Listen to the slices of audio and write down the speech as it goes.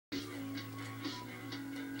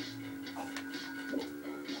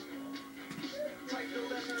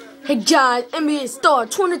Hey guys, NBA Star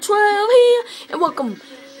 2012 here, and welcome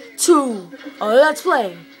to Let's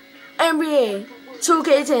Play NBA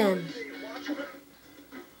 2K10.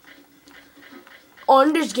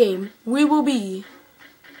 On this game, we will be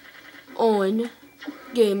on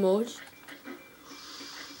game mode.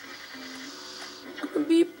 Gonna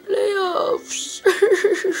be playoffs.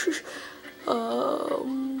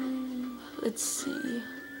 Let's see.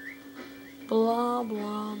 Blah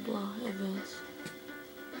blah blah events.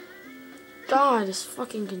 God, this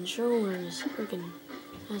fucking controller is freaking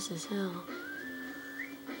nice as hell.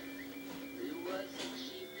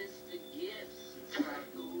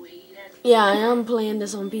 Yeah, I am playing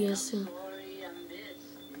this on PS2.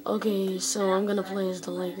 Okay, so I'm gonna play as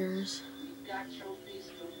the Lakers.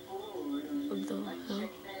 What the hell?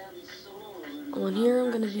 On here,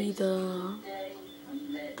 I'm gonna be the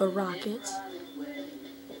Rockets.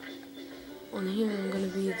 On here, I'm gonna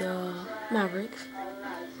be the Mavericks.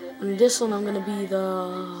 And this one, I'm gonna be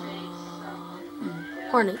the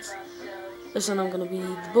Hornets. This one, I'm gonna be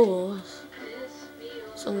the Bulls.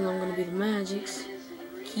 This one, I'm gonna be the Magics,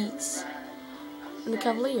 Heats, and the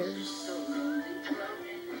Cavaliers.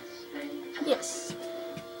 Yes.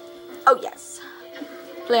 Oh yes.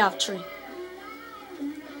 Playoff tree.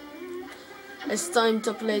 It's time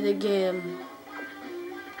to play the game.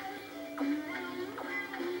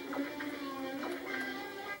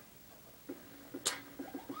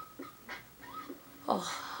 Oh,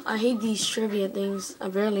 I hate these trivia things. I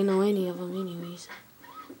barely know any of them anyways.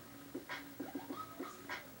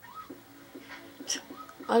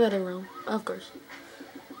 I got it wrong, of course.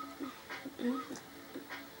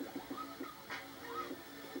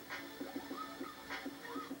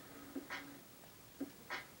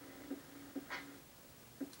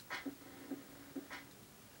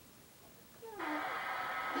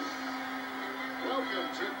 Welcome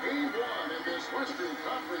to Game 1 in this Western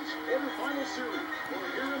Conference quarterfinal series.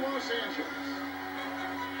 We're here in Los Angeles.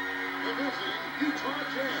 The visiting Utah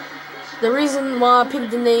Jazz. The reason why I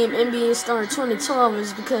picked the name NBA Star 2012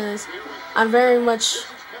 is because I very much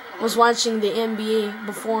was watching the NBA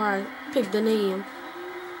before I picked the name.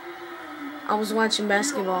 I was watching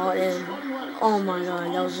basketball and oh my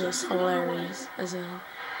god, that was just hilarious as hell.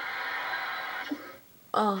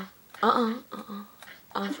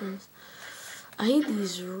 Offense. I hate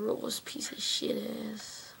these rules, piece of shit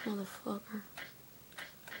ass motherfucker.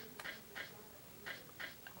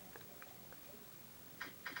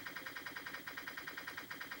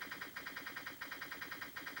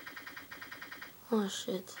 Oh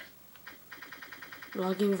shit.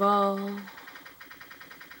 Blocking foul.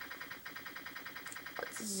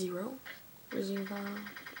 That's 0. Raising foul.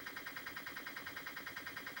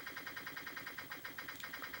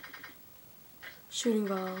 Shooting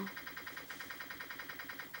foul.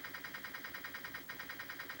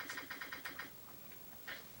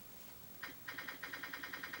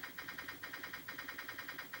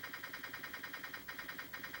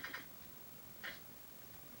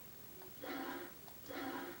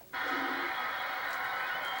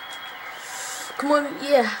 Come on,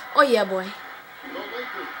 yeah. Oh yeah, boy.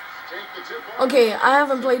 Okay, I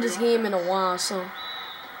haven't played this game in a while, so.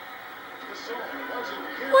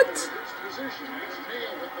 What?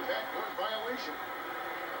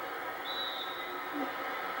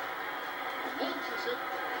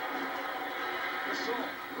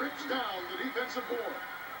 Rips down the defensive board.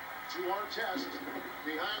 To our test,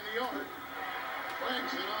 behind the arc.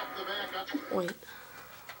 Flanks it off the back up. Wait.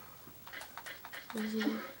 What is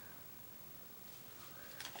it?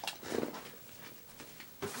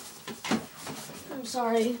 I'm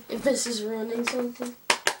sorry if this is ruining something.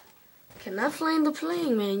 Cannot find the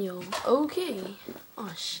playing manual. Okay.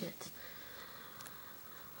 Oh shit.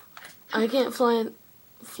 I can't flying?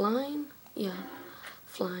 Yeah.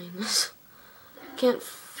 Flying. Can't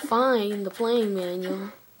find the playing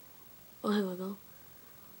manual. Oh, here we go.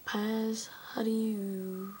 Pass. How do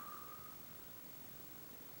you...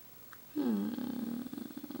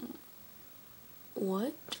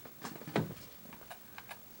 What?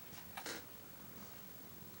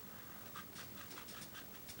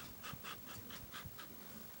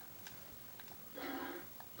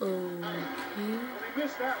 Okay.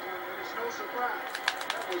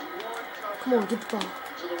 Come on, get the ball.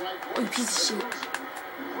 Oh, you piece of shit.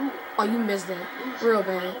 Oh, you missed that. Real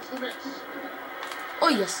bad. Oh,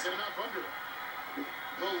 yes.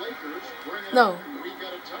 No.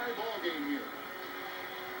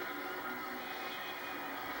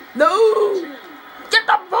 No! Get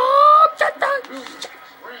the ball! Get the...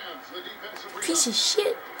 Piece of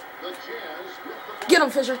shit. Get him,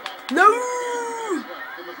 Fisher. No!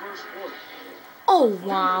 Oh,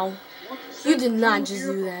 wow. You did not just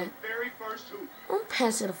do that. Don't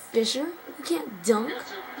pass it to Fisher. You can't dunk.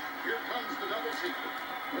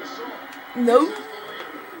 No.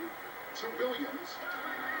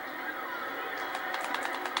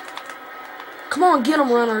 Come on, get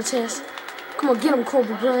him, Ron Artest. Come on, get him,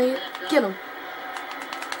 Kobe Bryant. Get him.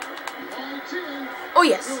 Oh,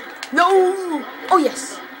 yes. No. Oh,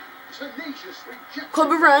 yes.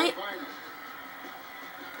 Kobe Bryant.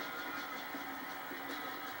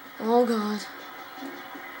 Oh, God.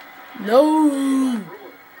 No.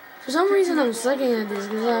 For some reason, I'm sucking at this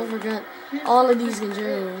because I forgot all of these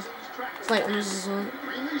controls. It's like, I'm just one.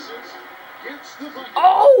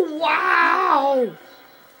 Oh, wow.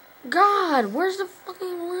 God, where's the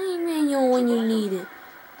fucking line manual when you need it?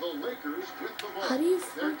 How do you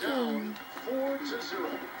fucking...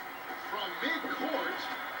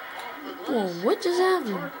 Whoa, what just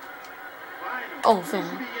happened? Oh,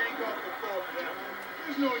 fam.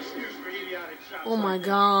 Oh my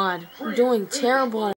God, I'm doing terrible.